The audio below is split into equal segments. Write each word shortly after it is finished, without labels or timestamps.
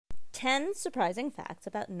10 surprising facts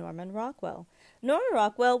about Norman Rockwell. Norman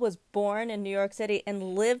Rockwell was born in New York City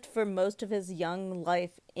and lived for most of his young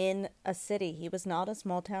life in a city. He was not a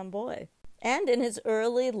small-town boy. And in his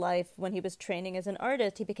early life, when he was training as an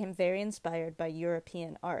artist, he became very inspired by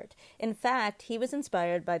European art. In fact, he was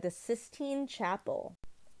inspired by the Sistine Chapel,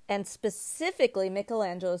 and specifically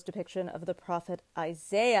Michelangelo's depiction of the prophet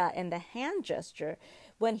Isaiah and the hand gesture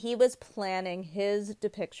when he was planning his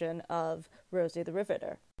depiction of Rosie the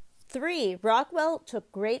Riveter. 3. Rockwell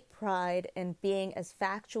took great pride in being as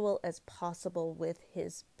factual as possible with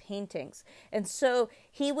his paintings. And so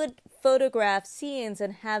he would photograph scenes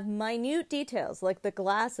and have minute details like the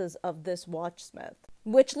glasses of this watchsmith,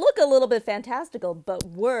 which look a little bit fantastical, but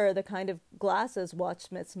were the kind of glasses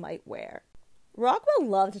watchsmiths might wear. Rockwell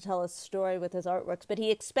loved to tell a story with his artworks, but he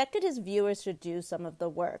expected his viewers to do some of the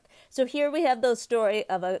work. So here we have the story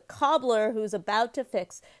of a cobbler who's about to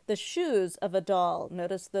fix the shoes of a doll.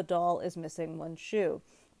 Notice the doll is missing one shoe.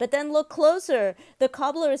 But then look closer. The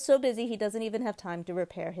cobbler is so busy he doesn't even have time to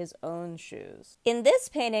repair his own shoes. In this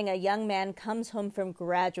painting, a young man comes home from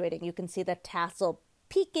graduating. You can see the tassel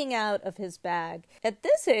peeking out of his bag. At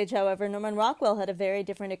this age, however, Norman Rockwell had a very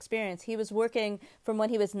different experience. He was working from when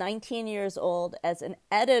he was 19 years old as an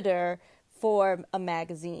editor for a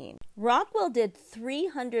magazine. Rockwell did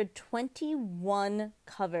 321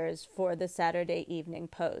 covers for the Saturday Evening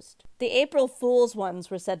Post. The April Fool's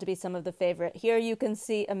ones were said to be some of the favorite. Here you can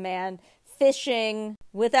see a man fishing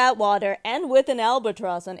without water and with an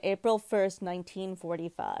albatross on April 1st,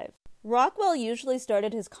 1945. Rockwell usually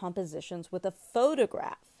started his compositions with a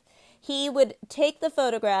photograph. He would take the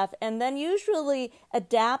photograph and then usually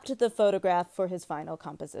adapt the photograph for his final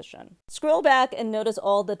composition. Scroll back and notice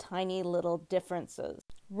all the tiny little differences.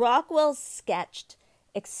 Rockwell sketched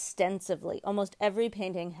extensively. Almost every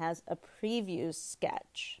painting has a preview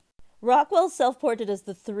sketch. Rockwell's self-portrait as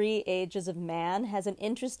the Three Ages of Man has an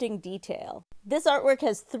interesting detail. This artwork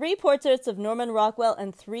has 3 portraits of Norman Rockwell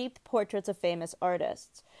and 3 portraits of famous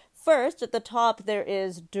artists. First, at the top, there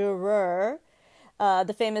is Dürer,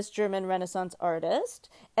 the famous German Renaissance artist.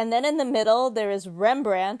 And then in the middle, there is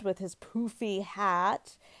Rembrandt with his poofy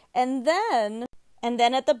hat. And then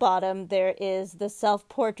at the bottom, there is the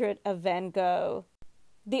self-portrait of Van Gogh.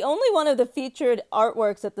 The only one of the featured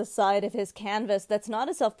artworks at the side of his canvas that's not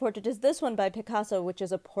a self-portrait is this one by Picasso, which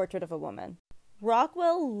is a portrait of a woman.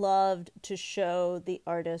 Rockwell loved to show the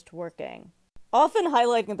artist working, often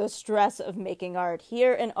highlighting the stress of making art.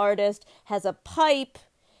 Here, an artist has a pipe.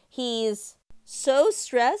 He's so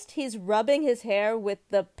stressed, he's rubbing his hair with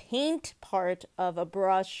the paint part of a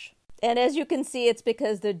brush. And as you can see, it's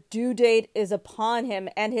because the due date is upon him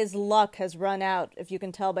and his luck has run out, if you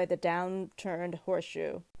can tell by the downturned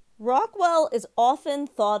horseshoe. Rockwell is often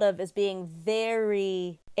thought of as being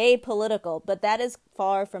very apolitical, but that is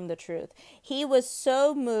far from the truth. He was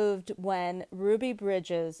so moved when Ruby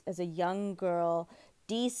Bridges, as a young girl,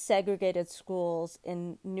 desegregated schools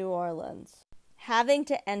in New Orleans, having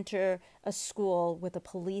to enter a school with a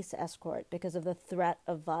police escort because of the threat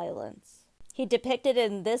of violence. He depicted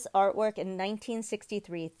it in this artwork in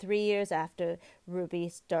 1963, 3 years after Ruby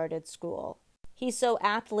started school. He so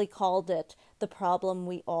aptly called it the problem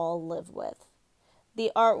we all live with.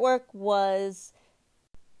 The artwork was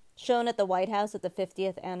shown at the White House at the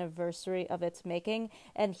 50th anniversary of its making,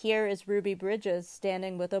 and here is Ruby Bridges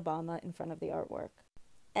standing with Obama in front of the artwork.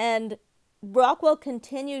 And Rockwell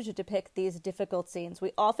continued to depict these difficult scenes.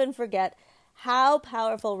 We often forget how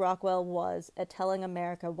powerful Rockwell was at telling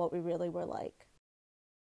America what we really were like.